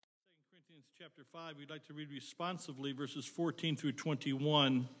Corinthians chapter 5, we'd like to read responsively verses 14 through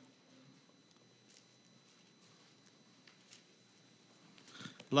 21.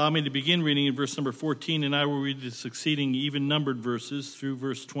 Allow me to begin reading in verse number 14, and I will read the succeeding even-numbered verses through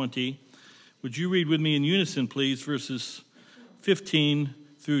verse 20. Would you read with me in unison, please, verses 15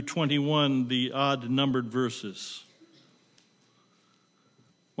 through 21, the odd-numbered verses.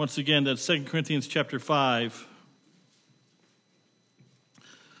 Once again, that's 2 Corinthians chapter 5,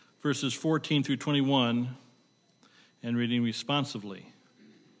 verses 14 through 21, and reading responsively.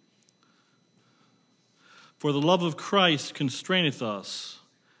 For the love of Christ constraineth us,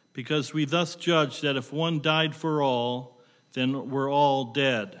 because we thus judge that if one died for all, then we're all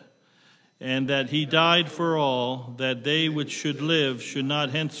dead, and that he died for all, that they which should live should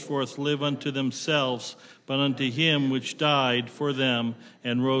not henceforth live unto themselves, but unto him which died for them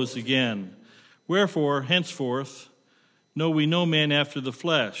and rose again. Wherefore, henceforth, know we no man after the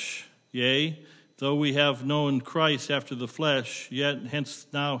flesh. Yea, though we have known Christ after the flesh, yet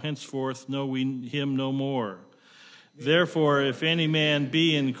henceforth know we him no more. Therefore, if any man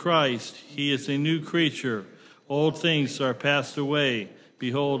be in Christ, he is a new creature. Old things are passed away.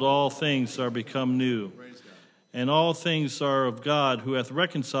 Behold, all things are become new. And all things are of God, who hath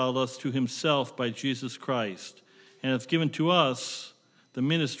reconciled us to himself by Jesus Christ, and hath given to us the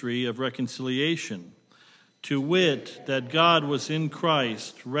ministry of reconciliation. To wit, that God was in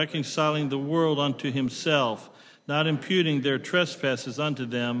Christ, reconciling the world unto himself, not imputing their trespasses unto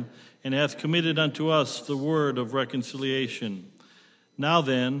them, and hath committed unto us the word of reconciliation. Now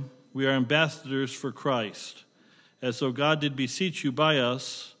then, we are ambassadors for Christ. As though God did beseech you by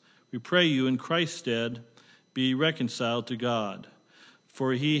us, we pray you in Christ's stead, be reconciled to God.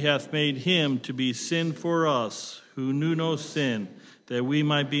 For he hath made him to be sin for us, who knew no sin, that we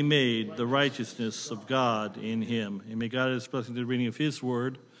might be made the righteousness of God in him. And may God add his blessing to the reading of his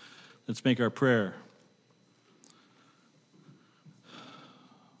word. Let's make our prayer.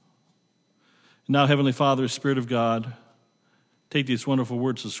 Now, Heavenly Father, Spirit of God, take these wonderful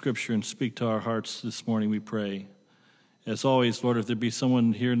words of Scripture and speak to our hearts this morning, we pray. As always, Lord, if there be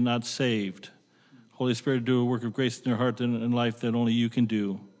someone here not saved, Holy Spirit, do a work of grace in their heart and life that only you can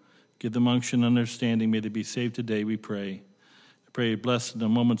do. Give them unction and understanding. May they be saved today, we pray. I pray, bless in the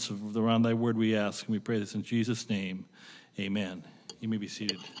moments around thy word we ask, and we pray this in Jesus' name. Amen. You may be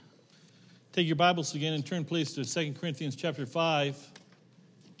seated. Take your Bibles again and turn, please, to 2 Corinthians chapter 5.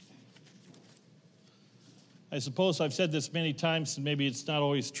 I suppose I've said this many times, and maybe it's not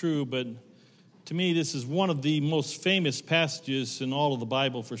always true, but to me this is one of the most famous passages in all of the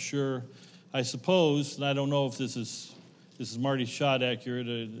Bible for sure. I suppose, and I don't know if this is Martin Shott accurate,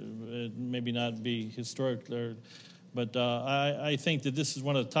 it maybe not be historic, but I think that this is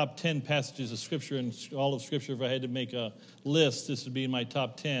one of the top 10 passages of Scripture in all of Scripture. If I had to make a list, this would be in my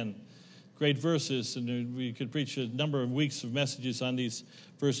top 10. Great verses, and we could preach a number of weeks of messages on these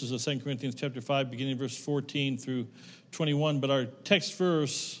verses of 2 Corinthians chapter 5, beginning verse 14 through 21. But our text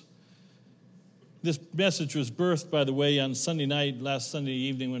verse, this message was birthed, by the way, on Sunday night, last Sunday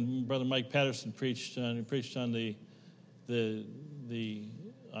evening, when Brother Mike Patterson preached. He preached on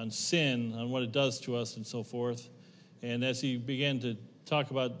on sin, on what it does to us, and so forth. And as he began to talk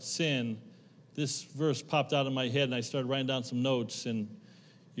about sin, this verse popped out of my head, and I started writing down some notes, and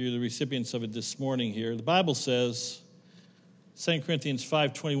you're the recipients of it this morning here. The Bible says, 2 Corinthians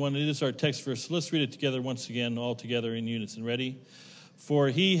 5:21, it is our text verse. Let's read it together once again, all together in unison. Ready? For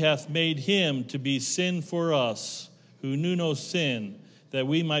he hath made him to be sin for us, who knew no sin, that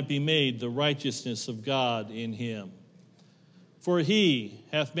we might be made the righteousness of God in him. For he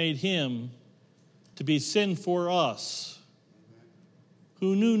hath made him to be sin for us,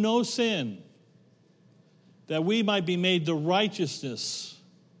 who knew no sin, that we might be made the righteousness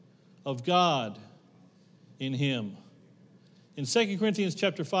of God in him. In 2 Corinthians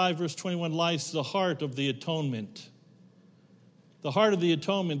chapter 5, verse 21 lies the heart of the atonement. The heart of the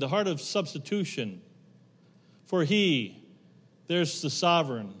atonement, the heart of substitution. For he, there's the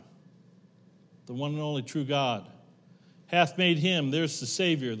sovereign, the one and only true God, hath made him, there's the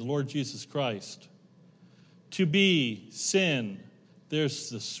Savior, the Lord Jesus Christ, to be sin, there's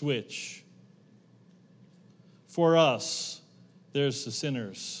the switch. For us, there's the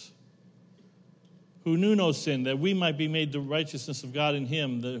sinners, who knew no sin, that we might be made the righteousness of God in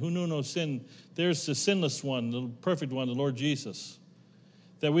him. Who knew no sin, there's the sinless one, the perfect one, the Lord Jesus.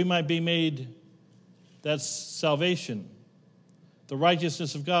 That we might be made, that's salvation. The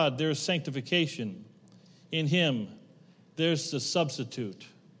righteousness of God, there's sanctification. In him, there's the substitute.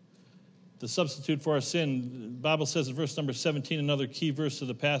 The substitute for our sin. The Bible says in verse number 17, another key verse of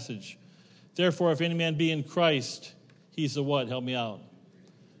the passage, therefore, if any man be in Christ, he's the what? Help me out.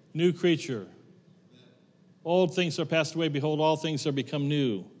 new creature. Old things are passed away. Behold, all things are become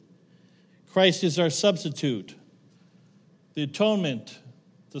new. Christ is our substitute. The atonement,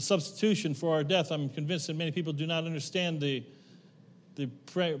 the substitution for our death. I'm convinced that many people do not understand the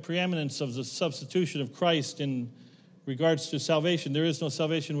preeminence of the substitution of Christ in regards to salvation. There is no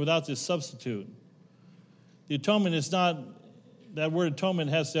salvation without this substitute. The atonement is not, that word atonement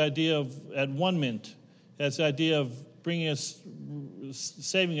has the idea of at-one-ment. It has the idea of bringing us,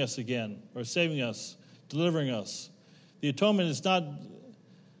 saving us again, or saving us, delivering us. The atonement is not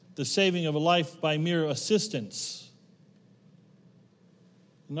the saving of a life by mere assistance.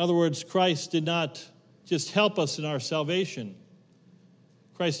 In other words, Christ did not just help us in our salvation.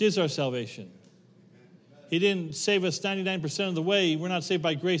 Christ is our salvation. He didn't save us 99% of the way. We're not saved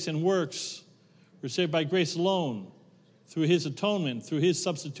by grace and works. We're saved by grace alone, through his atonement, through his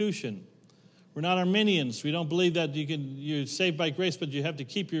substitution. We're not Arminians. We don't believe that you're saved by grace, but you have to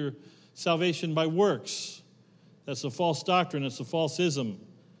keep your salvation by works. That's a false doctrine. It's a false-ism.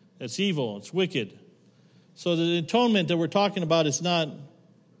 That's evil. It's wicked. So the atonement that we're talking about is not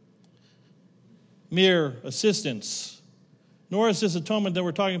mere assistance, nor is this atonement that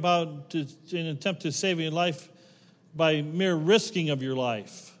we're talking about in an attempt to save your life by mere risking of your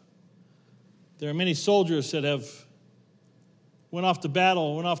life. There are many soldiers that have went off to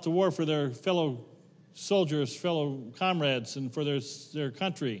battle, went off to war for their fellow soldiers, fellow comrades, and for their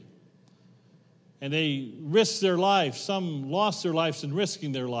country. And they risked their lives. Some lost their lives in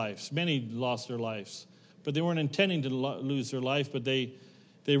risking their lives. Many lost their lives. But they weren't intending to lose their life, but they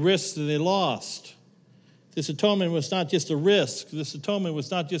risked and they lost. This atonement was not just a risk. This atonement was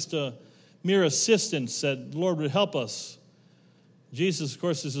not just a mere assistance that the Lord would help us. Jesus, of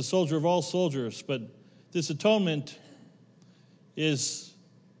course, is a soldier of all soldiers, but this atonement is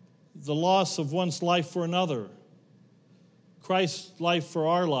the loss of one's life for another. Christ's life for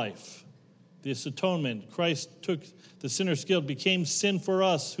our life. This atonement. Christ took the sinner's guilt, became sin for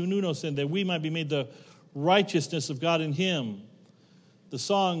us who knew no sin, that we might be made the righteousness of God in him. The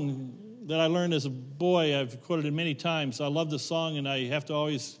song that I learned as a boy, I've quoted it many times. I love the song, and I have to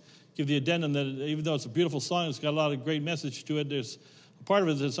always give the addendum that even though it's a beautiful song, it's got a lot of great message to it. There's a part of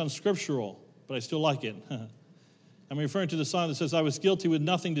it that's unscriptural, but I still like it. I'm referring to the song that says, I was guilty with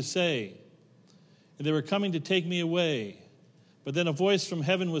nothing to say, and they were coming to take me away. But then a voice from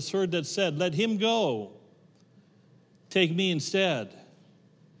heaven was heard that said, let him go. Take me instead.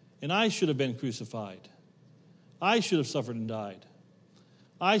 And I should have been crucified. I should have suffered and died.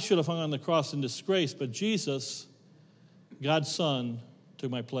 I should have hung on the cross in disgrace, but Jesus, God's Son, took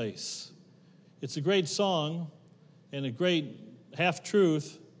my place. It's a great song and a great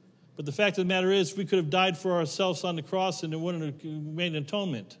half-truth, but the fact of the matter is we could have died for ourselves on the cross and it wouldn't have made an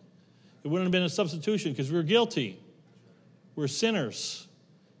atonement. It wouldn't have been a substitution because we're guilty. We're sinners.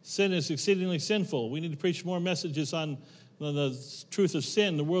 Sin is exceedingly sinful. We need to preach more messages on the truth of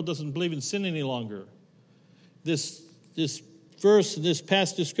sin. The world doesn't believe in sin any longer. This verse, this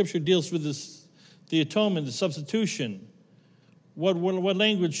passage of Scripture deals with the atonement, the substitution. What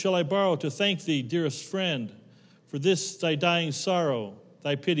language shall I borrow to thank thee, dearest friend, for this thy dying sorrow,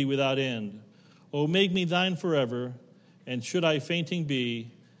 thy pity without end? O make me thine forever, and should I fainting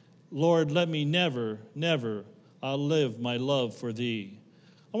be, Lord, let me never, never outlive my love for thee.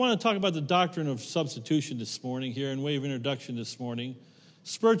 I want to talk about the doctrine of substitution this morning here in way of introduction this morning.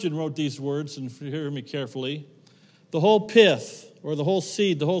 Spurgeon wrote these words, and hear me carefully. The whole pith, or the whole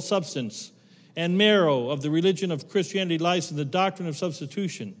seed, the whole substance, and marrow of the religion of Christianity lies in the doctrine of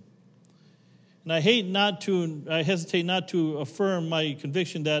substitution. And I hesitate not to affirm my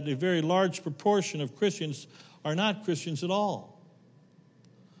conviction that a very large proportion of Christians are not Christians at all.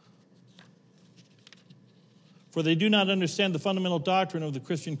 For they do not understand the fundamental doctrine of the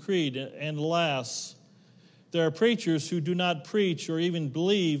Christian creed, and alas, there are preachers who do not preach or even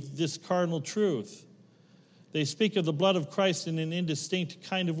believe this cardinal truth. They speak of the blood of Christ in an indistinct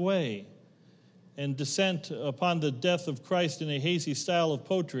kind of way and dissent upon the death of Christ in a hazy style of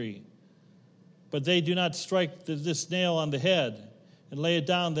poetry. But they do not strike this nail on the head and lay it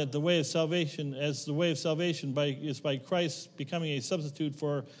down that the way of salvation, as the way of salvation is by Christ becoming a substitute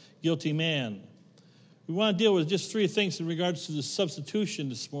for guilty man. We want to deal with just three things in regards to the substitution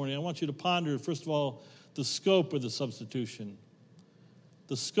this morning. I want you to ponder, first of all, the scope of the substitution.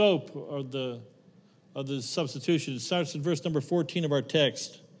 The scope of the substitution. It starts in verse number 14 of our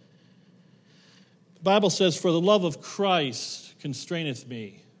text. The Bible says, for the love of Christ constraineth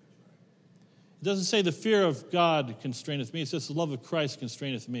me. It doesn't say the fear of God constraineth me. It says the love of Christ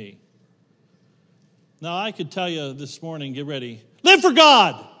constraineth me. Now, I could tell you this morning, get ready. Live for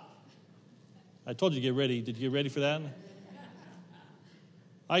God! I told you to get ready. Did you get ready for that?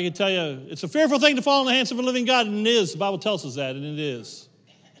 I can tell you, it's a fearful thing to fall in the hands of a living God, and it is. The Bible tells us that, and it is.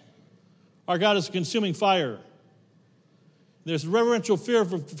 Our God is a consuming fire. There's reverential fear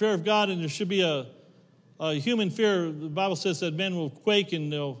of God, and there should be a human fear. The Bible says that men will quake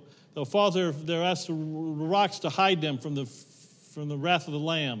and they'll fall there. They'll ask the rocks to hide them from the wrath of the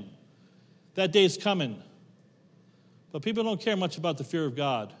Lamb. That day is coming. But people don't care much about the fear of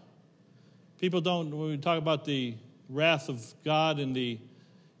God. People don't, when we talk about the wrath of God and the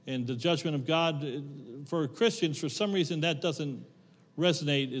judgment of God, for Christians, for some reason, that doesn't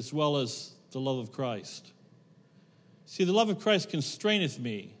resonate as well as the love of Christ. See, the love of Christ constraineth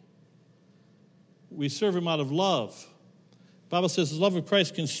me. We serve him out of love. The Bible says the love of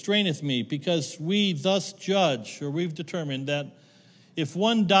Christ constraineth me, because we thus judge, or we've determined that if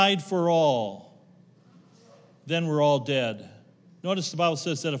one died for all, then we're all dead. Notice the Bible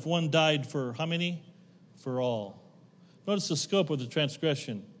says that if one died for how many? For all. Notice the scope of the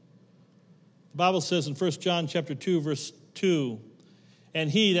transgression. The Bible says in 1 John chapter 2, verse 2, and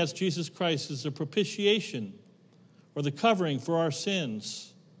he, that's Jesus Christ, is the propitiation, or the covering for our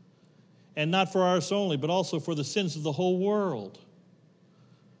sins, and not for ours only, but also for the sins of the whole world.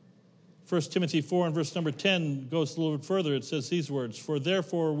 1 Timothy 4 and verse number 10 goes a little bit further. It says these words, for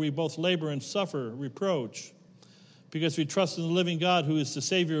therefore we both labor and suffer reproach, because we trust in the living God, who is the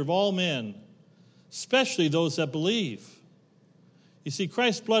Savior of all men, especially those that believe. You see,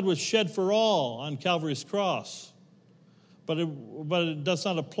 Christ's blood was shed for all on Calvary's cross, but it does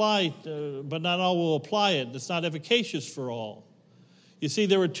not apply, but not all will apply it. It's not efficacious for all. You see,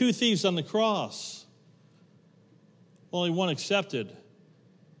 there were two thieves on the cross. Only one accepted.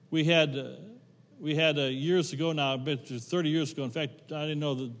 We had years ago now, I bet 30 years ago. In fact, I didn't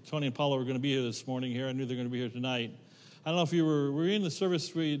know that Tony and Paula were going to be here this morning here. I knew they were going to be here tonight. I don't know if you were in the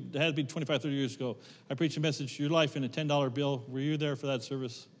service. It had to be 25, 30 years ago. I preached a message, Your Life in a $10 Bill. Were you there for that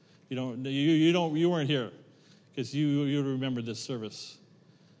service? You weren't here, because you remember this service.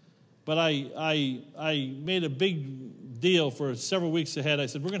 But I made a big deal for several weeks ahead. I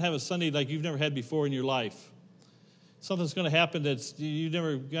said, we're going to have a Sunday like you've never had before in your life. Something's going to happen that's you've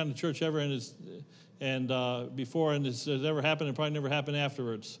never gone to church ever, and it's never happened, and probably never happened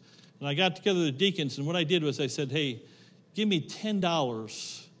afterwards. And I got together with the deacons, and what I did was I said, hey, give me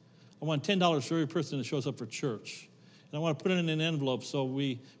 $10. I want $10 for every person that shows up for church. And I want to put it in an envelope. So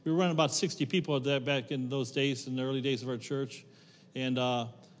we were running about 60 people back in those days, in the early days of our church. And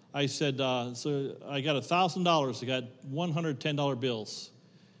I said, so I got $1,000. I got $110 bills.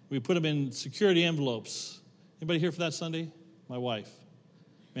 We put them in security envelopes. Anybody here for that Sunday? My wife.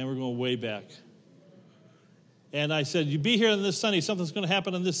 Man, we're going way back. And I said, you be here on this Sunday. Something's going to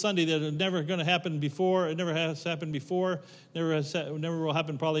happen on this Sunday that is never going to happen before. It never has happened before. Never will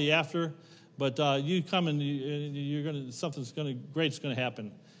happen probably after. But you come and something's great's going to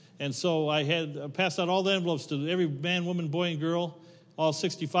happen. And so I passed out all the envelopes to every man, woman, boy, and girl. All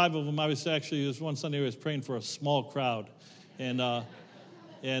 65 of them. This one Sunday I was praying for a small crowd. And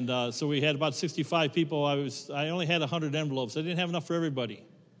so we had about 65 people. I only had 100 envelopes. I didn't have enough for everybody,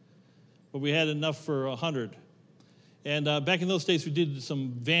 but we had enough for 100. And back in those days, we did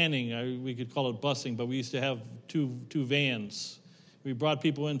some vanning. We could call it busing, but we used to have two vans. We brought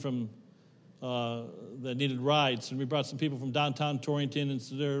people in from that needed rides, and we brought some people from downtown Torrington and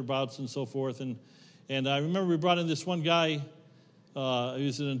thereabouts and so forth. And I remember we brought in this one guy. He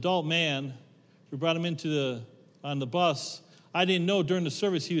was an adult man. We brought him on the bus. I didn't know during the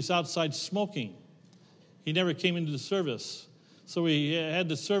service he was outside smoking. He never came into the service. So we had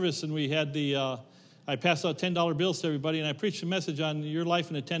the service, and we had I passed out $10 bills to everybody, and I preached a message on your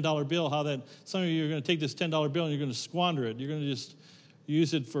life in a $10 bill, how that some of you are going to take this $10 bill and you're going to squander it. You're going to just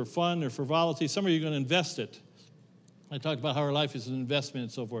use it for fun or frivolity. Some of you are going to invest it. I talked about how our life is an investment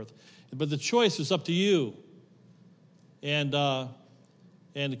and so forth. But the choice is up to you. And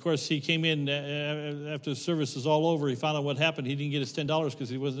of course, he came in after the service was all over. He found out what happened. He didn't get his $10 because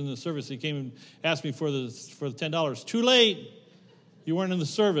he wasn't in the service. He came and asked me for the $10. Too late. You weren't in the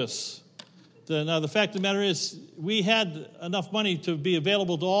service. Now, the fact of the matter is, we had enough money to be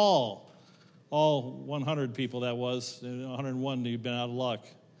available to all 100 people, that was. 101, you've been out of luck.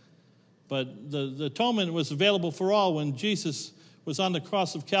 But the atonement was available for all when Jesus was on the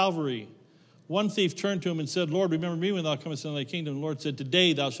cross of Calvary. One thief turned to him and said, Lord, remember me when thou comest into thy kingdom. The Lord said,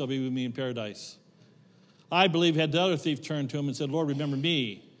 today thou shalt be with me in paradise. I believe had the other thief turned to him and said, Lord, remember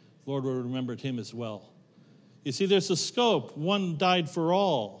me, the Lord would have remembered him as well. You see, there's a scope. One died for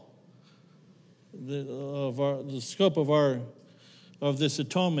all. The scope of this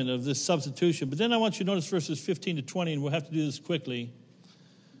atonement, of this substitution. But then I want you to notice verses 15 to 20, and we'll have to do this quickly.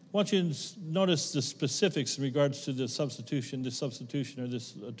 want you to notice the specifics in regards to the substitution or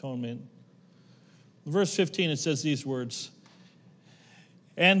this atonement. In verse 15, it says these words,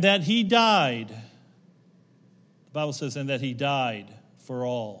 and that he died. The Bible says, and that he died for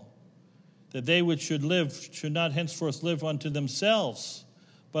all, that they which should live should not henceforth live unto themselves,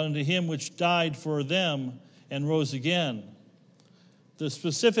 but unto him which died for them and rose again. The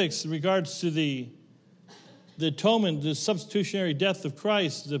specifics in regards to the atonement, the substitutionary death of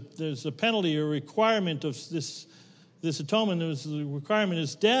Christ, there's a penalty or requirement of this atonement. The requirement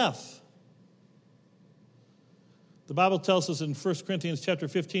is death. The Bible tells us in 1 Corinthians chapter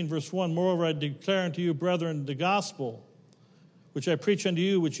 15, verse 1, moreover, I declare unto you, brethren, the gospel, which I preach unto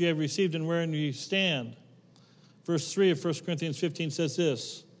you, which ye have received and wherein ye stand. Verse 3 of 1 Corinthians 15 says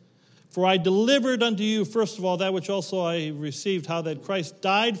this, for I delivered unto you, first of all, that which also I received, how that Christ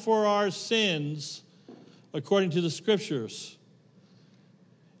died for our sins, according to the Scriptures,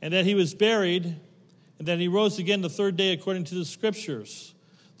 and that he was buried, and that he rose again the third day, according to the Scriptures.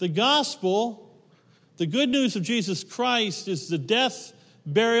 The gospel, the good news of Jesus Christ, is the death,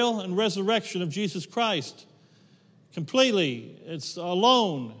 burial, and resurrection of Jesus Christ. Completely. It's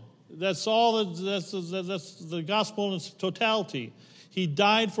alone. That's all. That's the gospel in its totality. He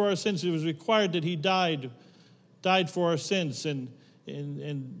died for our sins. It was required that he died for our sins. And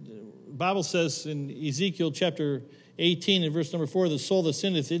the Bible says in Ezekiel chapter 18 and verse number 4, the soul that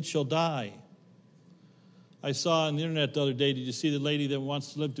sinneth, it shall die. I saw on the internet the other day, did you see the lady that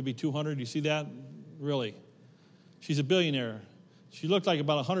wants to live to be 200? You see that? Really? She's a billionaire. She looked like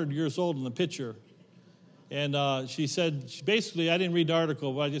about 100 years old in the picture. And she said, basically, I didn't read the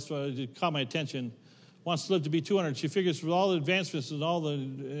article, but it caught my attention, wants to live to be 200. She figures with all the advancements and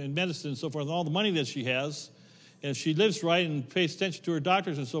in medicine and so forth, and all the money that she has, and if she lives right and pays attention to her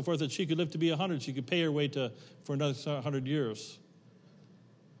doctors and so forth, that she could live to be 100. She could pay her way for another 100 years.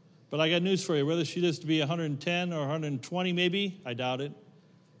 But I got news for you. Whether she lives to be 110 or 120 maybe, I doubt it.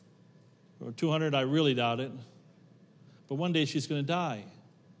 Or 200, I really doubt it. But one day she's going to die.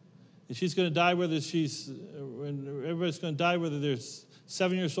 And she's going to die everybody's going to die whether they're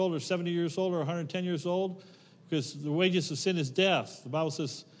 7 years old or 70 years old or 110 years old, because the wages of sin is death. The Bible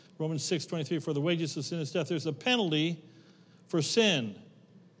says, Romans 6:23, for the wages of sin is death. There's a penalty for sin.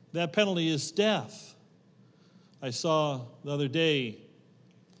 That penalty is death. I saw the other day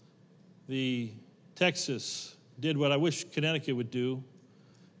Texas did what I wish Connecticut would do,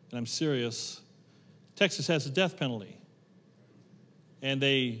 and I'm serious. Texas has a death penalty. And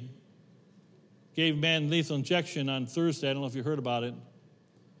they gave man lethal injection on Thursday. I don't know if you heard about it.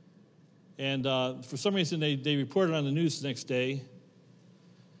 And for some reason, they reported on the news the next day.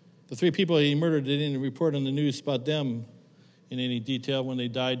 The 3 people he murdered, they didn't report on the news about them in any detail when they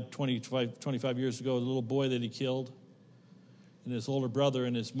died 25 years ago. The little boy that he killed, and his older brother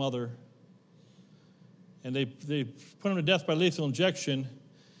and his mother. And they put him to death by lethal injection,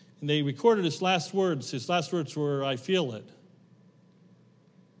 and they recorded his last words. His last words were, I feel it.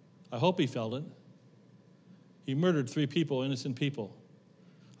 I hope he felt it. He murdered 3 people, innocent people.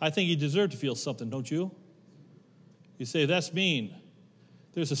 I think he deserved to feel something, don't you? You say, that's mean.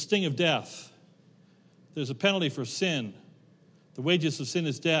 There's a sting of death. There's a penalty for sin. The wages of sin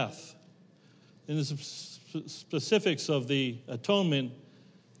is death. In the specifics of the atonement,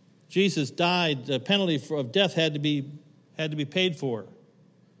 Jesus died. The penalty of death had to be paid for.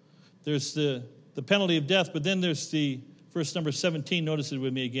 There's the penalty of death, but then there's the verse number 17. Notice it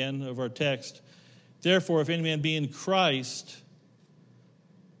with me again of our text. Therefore, if any man be in Christ,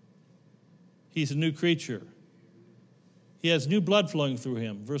 he's a new creature. He has new blood flowing through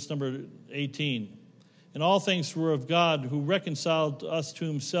him. Verse number 18. And all things were of God, who reconciled us to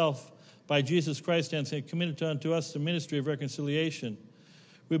himself by Jesus Christ and committed unto us the ministry of reconciliation.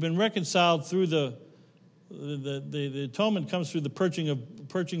 We've been reconciled through the atonement comes through the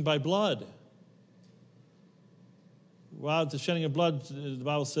purging by blood. Without the shedding of blood, the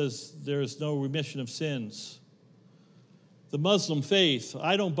Bible says there is no remission of sins. The Muslim faith,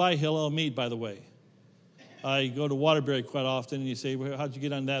 I don't buy halal meat, by the way. I go to Waterbury quite often, and you say, well, how'd you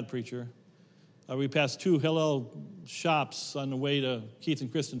get on that, preacher? We passed 2 halal shops on the way to Keith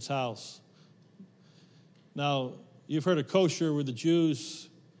and Kristen's house. Now, you've heard of kosher with the Jews.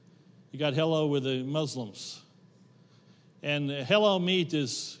 You got halal with the Muslims. And halal meat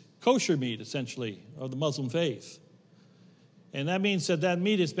is kosher meat, essentially, of the Muslim faith. And that means that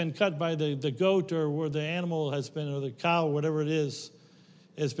meat has been cut by the goat or where the animal has been, or the cow, whatever it is,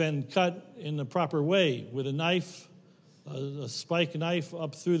 has been cut in the proper way with a knife, a spike knife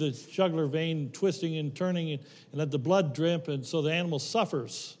up through the jugular vein, twisting and turning, and let the blood drip, and so the animal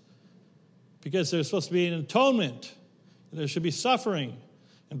suffers. Because there's supposed to be an atonement, and there should be suffering.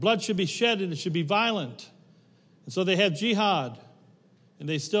 And blood should be shed, and it should be violent. And so they have jihad, and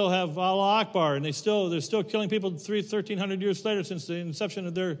they still have Allah Akbar, and they're still killing people 1,300 years later since the inception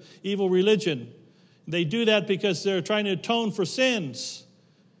of their evil religion. They do that because they're trying to atone for sins,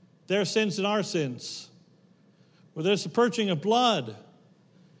 their sins and our sins. Well, there's the purging of blood,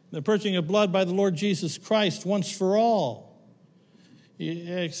 the purging of blood by the Lord Jesus Christ once for all.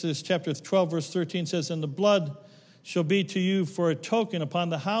 Exodus chapter 12, verse 13 says, "And the blood shall be to you for a token upon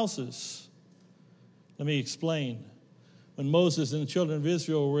the houses." Let me explain. When Moses and the children of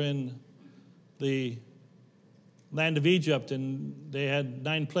Israel were in the land of Egypt, and they had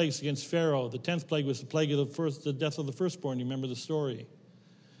 9 plagues against Pharaoh, the 10th plague was the plague of the death of the firstborn. You remember the story.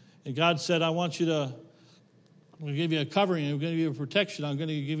 And God said, I'm going to give you a covering, I'm going to give you a protection, I'm going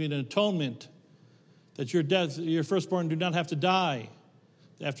to give you an atonement, that your firstborn do not have to die.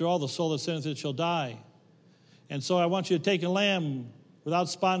 After all, the soul that sinneth it shall die. And so I want you to take a lamb without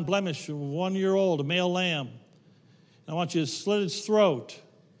spot and blemish, 1 year old, a male lamb. And I want you to slit its throat.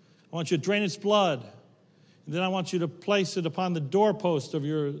 I want you to drain its blood. And then I want you to place it upon the doorpost of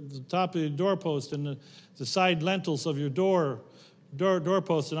the top of your doorpost and the side lintels of your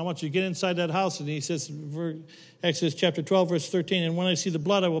doorpost. And I want you to get inside that house. And he says, Exodus chapter 12, verse 13, "And when I see the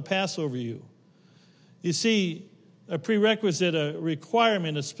blood, I will pass over you." You see, a prerequisite, a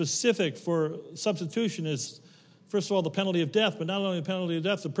requirement, a specific for substitution is, first of all, the penalty of death, but not only the penalty of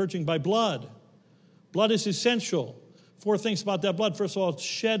death, the purging by blood. Blood is essential. 4 things about that blood. First of all, it's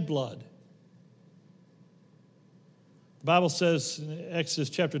shed blood. The Bible says in Exodus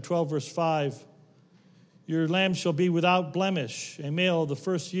chapter 12, verse 5, "Your lamb shall be without blemish, a male of the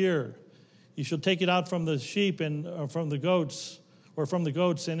first year. You shall take it out from the sheep and from the goats,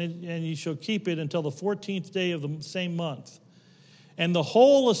 and you shall keep it until the 14th day of the same month. And the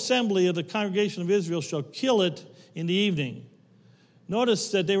whole assembly of the congregation of Israel shall kill it in the evening." Notice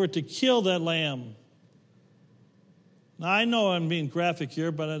that they were to kill that lamb. Now, I know I'm being graphic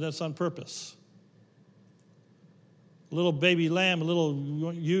here, but that's on purpose. A little baby lamb, a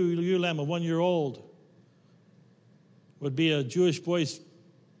little ewe lamb, a 1 year old, would be a Jewish boy's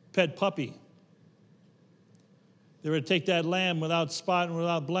pet puppy. They were to take that lamb without spot and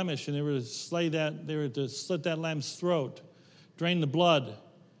without blemish, and they were to slit that lamb's throat, drain the blood.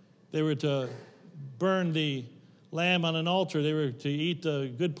 They were to burn the lamb on an altar. They were to eat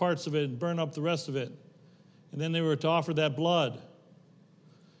the good parts of it and burn up the rest of it. And then they were to offer that blood.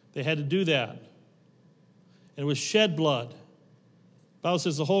 They had to do that. And it was shed blood. The Bible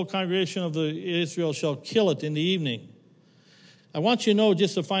says the whole congregation of Israel shall kill it in the evening. I want you to know,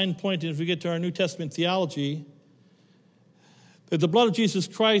 just a fine point, as we get to our New Testament theology, that the blood of Jesus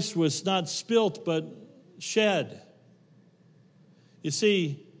Christ was not spilt, but shed. You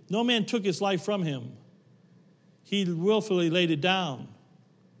see, no man took his life from him. He willfully laid it down.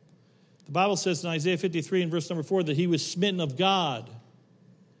 The Bible says in Isaiah 53 and verse number 4 that he was smitten of God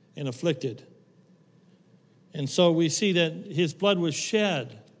and afflicted. And so we see that his blood was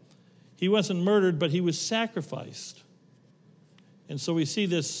shed. He wasn't murdered, but he was sacrificed. And so we see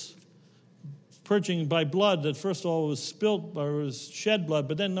this purging by blood that first of all was spilt, or was shed blood,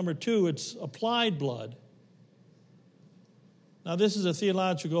 but then number 2, it's applied blood. Now this is a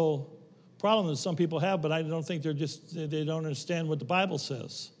theological problem that some people have, but I don't think they don't understand what the Bible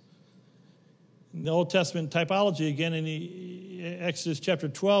says. In the Old Testament typology, again in the Exodus chapter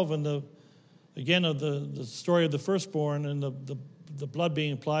 12, and the story of the firstborn and the blood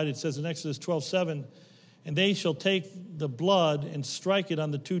being applied, it says in Exodus 12:7, "And they shall take the blood and strike it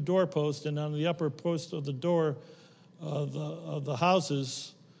on the 2 doorposts and on the upper post of the door of the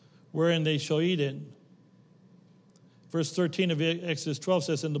houses wherein they shall eat it." Verse 13 of Exodus 12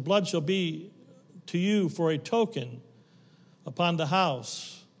 says, "And the blood shall be to you for a token upon the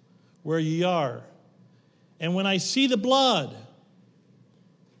house where ye are. And when I see the blood,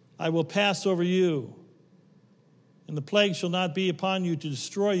 I will pass over you, and the plague shall not be upon you to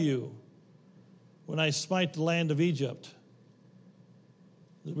destroy you when I smite the land of Egypt."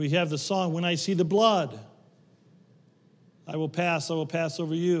 We have the song, "When I see the blood, I will pass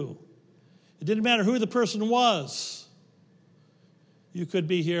over you." It didn't matter who the person was. You could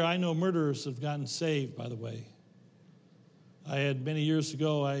be here. I know murderers have gotten saved, by the way. I had many years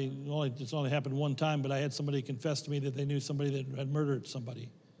ago, it's only happened one time, but I had somebody confess to me that they knew somebody that had murdered somebody.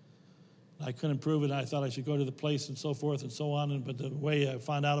 I couldn't prove it. I thought I should go to the place and so forth and so on. But the way I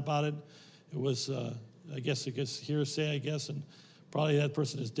found out about it, it was, I guess hearsay, and probably that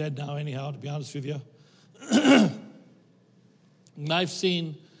person is dead now anyhow, to be honest with you. And I've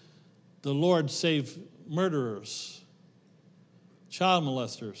seen the Lord save murderers, child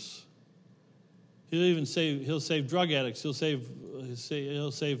molesters. He'll save drug addicts. He'll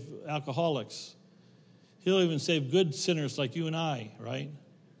save alcoholics. He'll even save good sinners like you and I, right?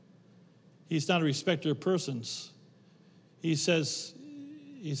 He's not a respecter of persons. He says,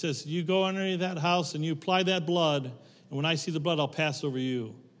 you go underneath that house and you apply that blood, and when I see the blood, I'll pass over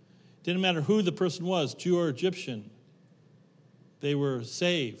you. Didn't matter who the person was, Jew or Egyptian. They were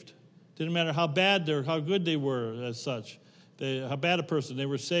saved. Didn't matter how bad or how good they were as such. How bad a person, they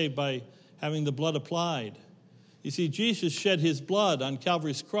were saved by having the blood applied. You see, Jesus shed his blood on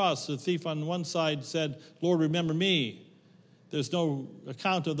Calvary's cross. The thief on one side said, Lord, remember me. There's no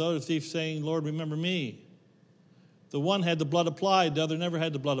account of the other thief saying, Lord, remember me. The one had the blood applied, the other never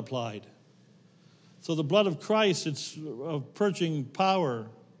had the blood applied. So the blood of Christ, it's of purging power,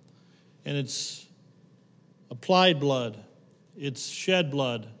 and it's applied blood, it's shed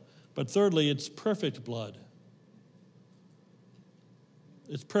blood, but thirdly, it's perfect blood.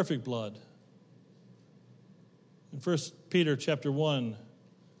 It's perfect blood. In 1 Peter chapter 1,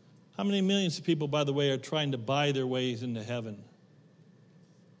 how many millions of people, by the way, are trying to buy their ways into heaven?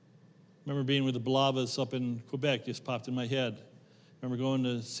 Remember being with the Belavas up in Quebec, just popped in my head. Remember going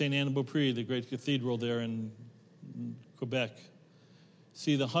to St. Anne-de-Beaupré, the great cathedral there in Quebec.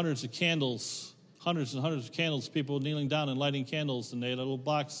 See the hundreds and hundreds of candles, people kneeling down and lighting candles, and they had a little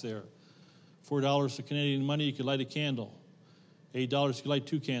box there. $4 of Canadian money, you could light a candle. $8, you could light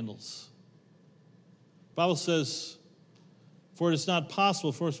 2 candles. The Bible says, for it is not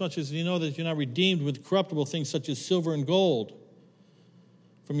possible, for as much as you know that you're not redeemed with corruptible things such as silver and gold,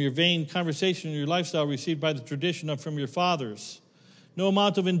 from your vain conversation and your lifestyle received by the tradition from your fathers. No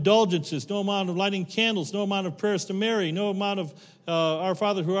amount of indulgences, no amount of lighting candles, no amount of prayers to Mary, no amount of our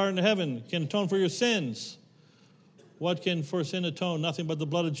Father who art in heaven can atone for your sins. What can for sin atone? Nothing but the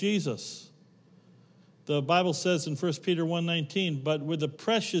blood of Jesus. The Bible says in 1 Peter 1:19, but with the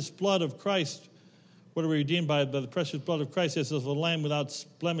precious blood of Christ, what are we redeemed by the precious blood of Christ as of a lamb without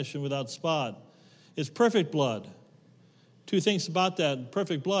blemish and without spot? It's perfect blood. 2 things about that.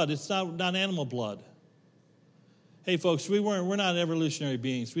 Perfect blood, it's not animal blood. Hey, folks, we're not evolutionary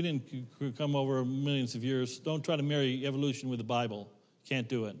beings. We didn't come over millions of years. Don't try to marry evolution with the Bible. Can't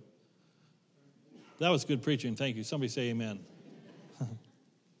do it. That was good preaching. Thank you. Somebody say amen.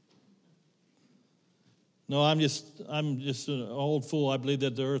 No, I'm just an old fool. I believe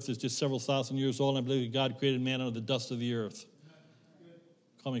that the earth is just several thousand years old, and I believe that God created man out of the dust of the earth.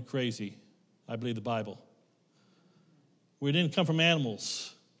 Call me crazy. I believe the Bible. We didn't come from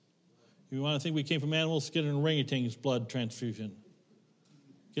animals. You want to think we came from animals? Get an orangutan's blood transfusion.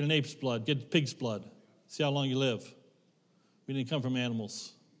 Get an ape's blood. Get pig's blood. See how long you live. We didn't come from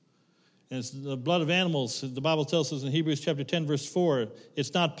animals. And it's the blood of animals. The Bible tells us in Hebrews chapter 10, verse 4,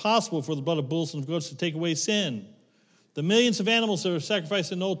 it's not possible for the blood of bulls and goats to take away sin. The millions of animals that were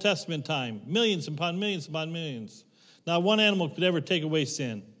sacrificed in the Old Testament time, millions upon millions upon millions. Not one animal could ever take away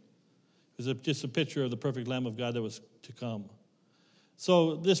sin. It was just a picture of the perfect Lamb of God that was to come.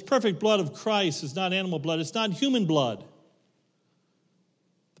 So this perfect blood of Christ is not animal blood. It's not human blood.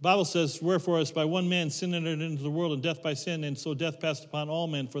 The Bible says, wherefore as by one man sin entered into the world, and death by sin, and so death passed upon all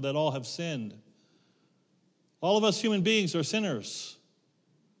men, for that all have sinned. All of us human beings are sinners.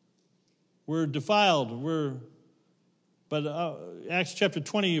 We're defiled. But Acts chapter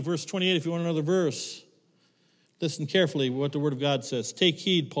 20, verse 28, if you want another verse, listen carefully what the Word of God says. Take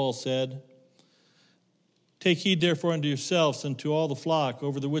heed, Paul said. Take heed, therefore, unto yourselves and to all the flock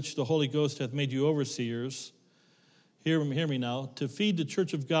over the which the Holy Ghost hath made you overseers. Hear me now. To feed the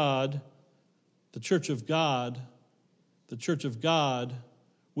church of God,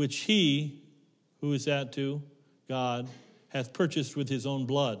 which he, who is that to? God, hath purchased with his own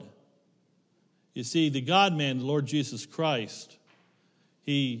blood. You see, the God-man, the Lord Jesus Christ,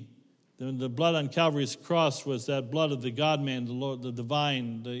 the blood on Calvary's cross was that blood of the God-man, the Lord, the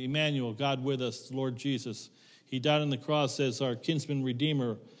divine, the Emmanuel, God with us, the Lord Jesus. He died on the cross as our kinsman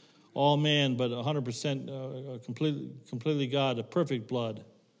redeemer, all man, but 100% completely God, a perfect blood.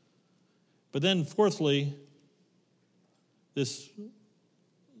 But then fourthly, this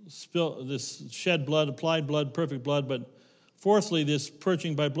shed blood, applied blood, perfect blood, but fourthly, this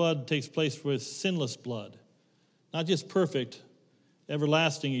purging by blood takes place with sinless blood. Not just perfect,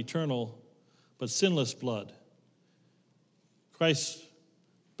 everlasting, eternal, but sinless blood. Christ,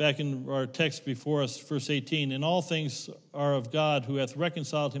 back in our text before us, verse 18, and all things are of God, who hath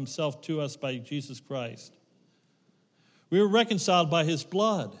reconciled himself to us by Jesus Christ. We were reconciled by his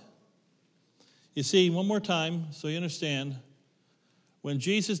blood. You see, one more time, so you understand, when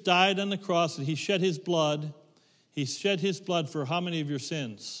Jesus died on the cross and he shed his blood for how many of your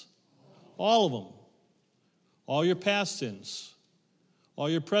sins? All of them. All your past sins. All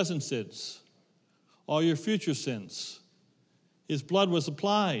your present sins. all your future sins. His blood was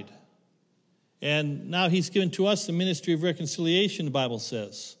applied. And now he's given to us the ministry of reconciliation, the Bible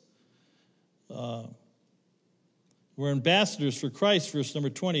says. We're ambassadors for Christ, verse number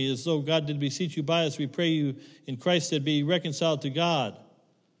 20. As though God did beseech you by us, we pray you in Christ that be reconciled to God.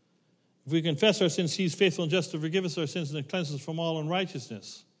 If we confess our sins, he is faithful and just to forgive us our sins and to cleanse us from all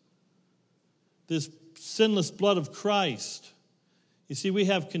unrighteousness. This sinless blood of Christ. You see, we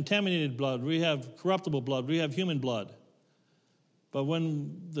have contaminated blood, we have corruptible blood, we have human blood. But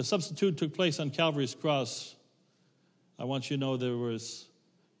when the substitute took place on Calvary's cross, I want you to know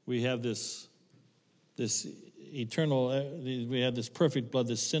we have this eternal, we have this perfect blood,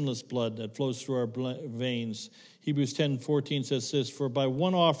 this sinless blood that flows through our veins. Hebrews 10:14 says this, for by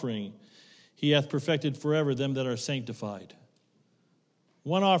one offering he hath perfected forever them that are sanctified.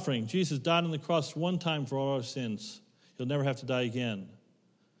 One offering. Jesus died on the cross one time for all our sins. He'll never have to die again.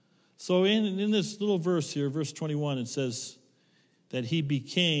 So in this little verse here, verse 21, it says that he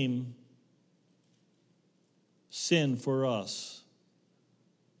became sin for us.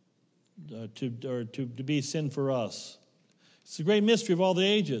 To be sin for us. It's the great mystery of all the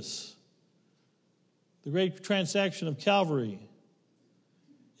ages. The great transaction of Calvary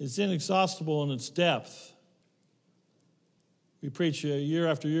is inexhaustible in its depth. We preach year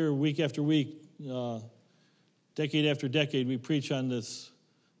after year, week after week, decade after decade, we preach on this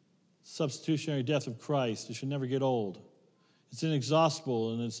substitutionary death of Christ. It should never get old. It's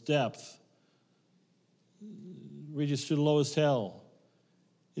inexhaustible in its depth. It reaches to the lowest hell.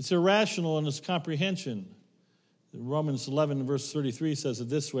 It's irrational in its comprehension. Romans 11, verse 33 says it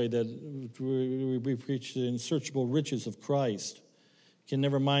this way, that we preach the unsearchable riches of Christ. You can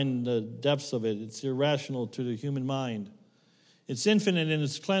never mind the depths of it. It's irrational to the human mind. It's infinite in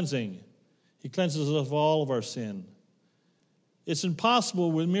its cleansing. He cleanses us of all of our sin. It's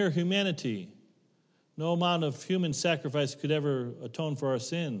impossible with mere humanity. No amount of human sacrifice could ever atone for our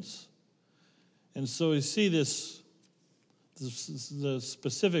sins. And so you see the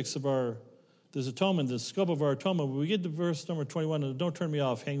specifics of this atonement, the scope of our atonement. When we get to verse number 21, and don't turn me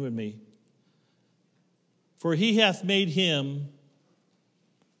off, hang with me. For he hath made him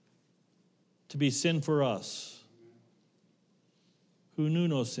to be sin for us, who knew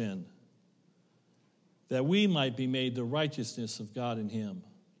no sin, that we might be made the righteousness of God in him.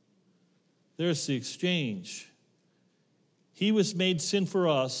 There's the exchange. He was made sin for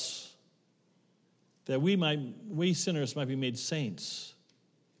us, that we sinners might be made saints.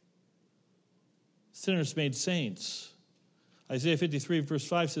 Sinners made saints. Isaiah 53 verse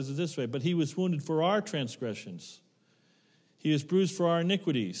 5 says it this way, but he was wounded for our transgressions. He was bruised for our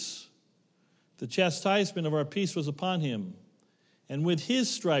iniquities. The chastisement of our peace was upon him, and with his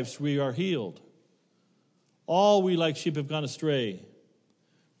stripes we are healed. All we like sheep have gone astray.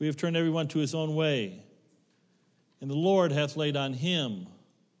 We have turned everyone to his own way, and the Lord hath laid on him,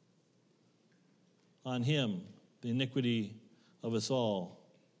 the iniquity of us all.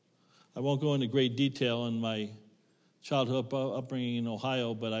 I won't go into great detail on my childhood upbringing in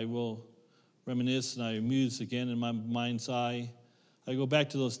Ohio, but I will reminisce and I muse again in my mind's eye. I go back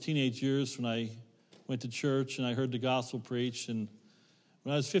to those teenage years when I went to church and I heard the gospel preached. And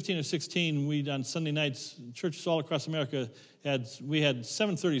when I was 15 or 16, on Sunday nights, churches all across America we had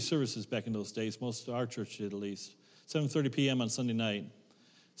 7:30 services back in those days. Most of our church did, at least. 7:30 p.m. on Sunday night.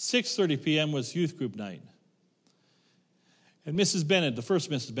 6:30 p.m. was youth group night. And Mrs. Bennett, the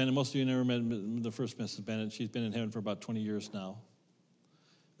first Mrs. Bennett, most of you never met the first Mrs. Bennett. She's been in heaven for about 20 years now.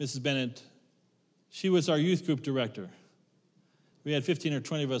 Mrs. Bennett, she was our youth group director. We had 15 or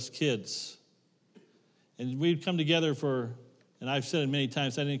 20 of us kids. And we'd come together and I've said it many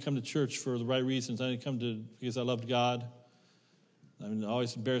times, I didn't come to church for the right reasons. I didn't come because I loved God. I'm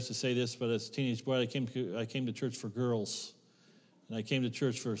always embarrassed to say this, but as a teenage boy, I came to church for girls. And I came to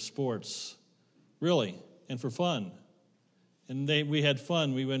church for sports, really, and for fun. And we had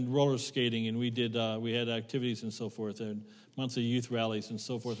fun. We went roller skating, and we had activities and so forth, and monthly youth rallies and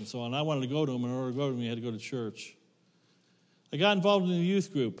so forth and so on. I wanted to go to them. In order to go to them, we had to go to church. I got involved in the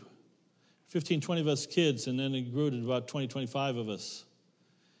youth group, 15, 20 of us kids, and then it grew to about 20, 25 of us.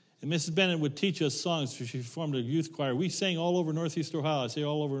 And Mrs. Bennett would teach us songs. She formed a youth choir. We sang all over Northeast Ohio. I say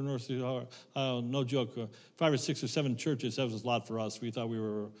all over Northeast Ohio, no joke. 5 or 6 or 7 churches, that was a lot for us. We thought we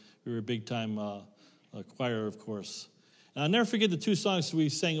were a big-time choir, of course. And I'll never forget the 2 songs we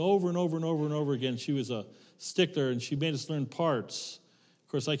sang over and over and over and over again. She was a stickler, and she made us learn parts.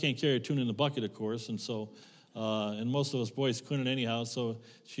 Of course, I can't carry a tune in the bucket, of course, and so and most of us boys couldn't anyhow. So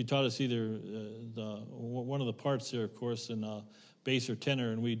she taught us either one of the parts there, of course, in bass or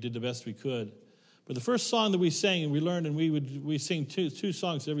tenor, and we did the best we could. But the first song that we sang and we learned, and we sing two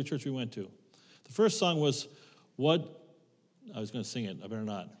songs at every church we went to. The The first song was, I was going to sing it, I better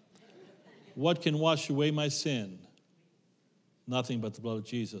not. What can wash away my sin? Nothing but the blood of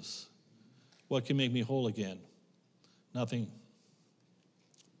Jesus. What can make me whole again? Nothing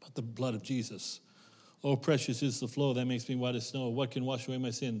but the blood of Jesus. Oh, precious is the flow that makes me white as snow. What can wash away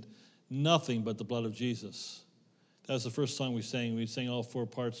my sin? Nothing but the blood of Jesus. That was the first song we sang. We sang all 4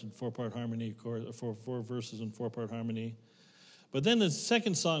 parts in 4-part harmony, four verses in 4-part harmony. But then the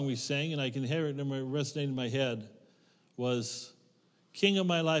second song we sang, and I can hear it resonate in my head, was, King of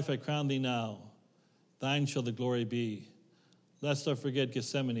my life, I crown thee now. Thine shall the glory be. Lest I forget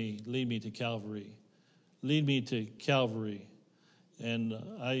Gethsemane, lead me to Calvary. Lead me to Calvary. And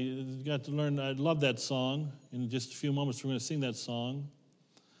I got to learn, I love that song. In just a few moments, we're going to sing that song.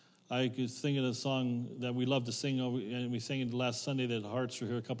 I was thinking of a song that we love to sing, and we sang it last Sunday that Hearts were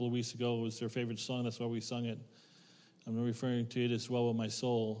here a couple of weeks ago. It was their favorite song. That's why we sung it. I'm referring to it as well with my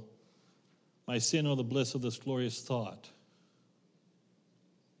soul. My sin, oh, the bliss of this glorious thought.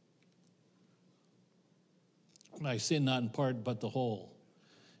 My sin, not in part, but the whole,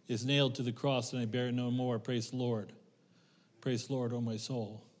 is nailed to the cross, and I bear it no more. Praise the Lord. Praise the Lord, oh my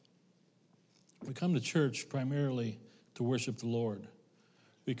soul. We come to church primarily to worship the Lord.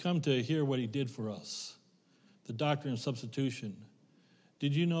 We come to hear what he did for us. The doctrine of substitution.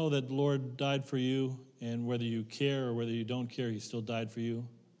 Did you know that the Lord died for you, and whether you care or whether you don't care, he still died for you?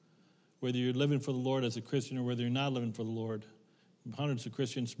 Whether you're living for the Lord as a Christian or whether you're not living for the Lord. Hundreds of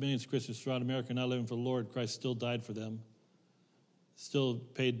Christians, millions of Christians throughout America are not living for the Lord. Christ still died for them. Still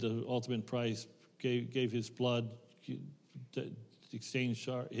paid the ultimate price, gave his blood, exchanged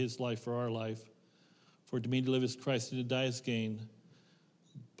his life for our life. For to me to live is Christ and to die is gain.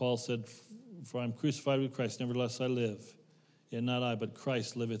 Paul said, for I'm crucified with Christ, nevertheless I live. Yet not I, but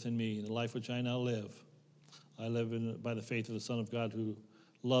Christ liveth in me. In the life which I now live, I live by the faith of the Son of God who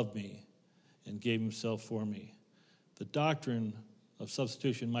loved me and gave himself for me. The doctrine of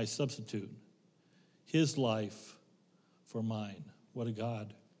substitution, my substitute, his life for mine. What a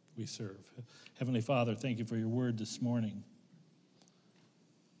God we serve. Heavenly Father, thank you for your word this morning.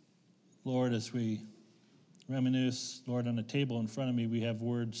 Lord, as we reminisce, Lord, on the table in front of me, we have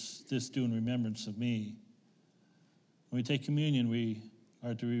words, this do in remembrance of me. When we take communion, we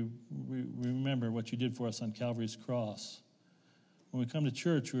are to remember what you did for us on Calvary's cross. When we come to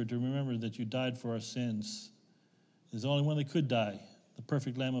church, we are to remember that you died for our sins. There's only one that could die, the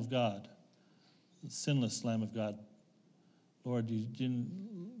perfect Lamb of God, the sinless Lamb of God. Lord,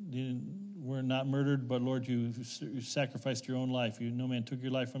 you were not murdered, but Lord, you sacrificed your own life. No man took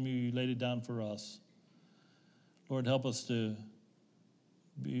your life from you. You laid it down for us. Lord, help us to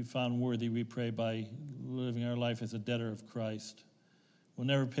be found worthy, we pray, by living our life as a debtor of Christ. We'll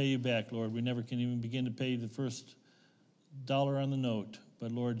never pay you back, Lord. We never can even begin to pay the first dollar on the note.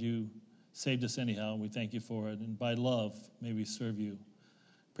 But, Lord, you saved us anyhow, and we thank you for it. And by love, may we serve you.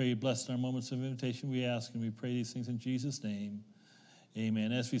 Pray you bless our moments of invitation, we ask, and we pray these things in Jesus' name.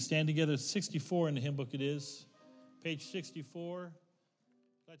 Amen. As we stand together, 64 in the hymn book it is, page 64.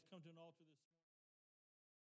 I'd like to come to an altar this morning.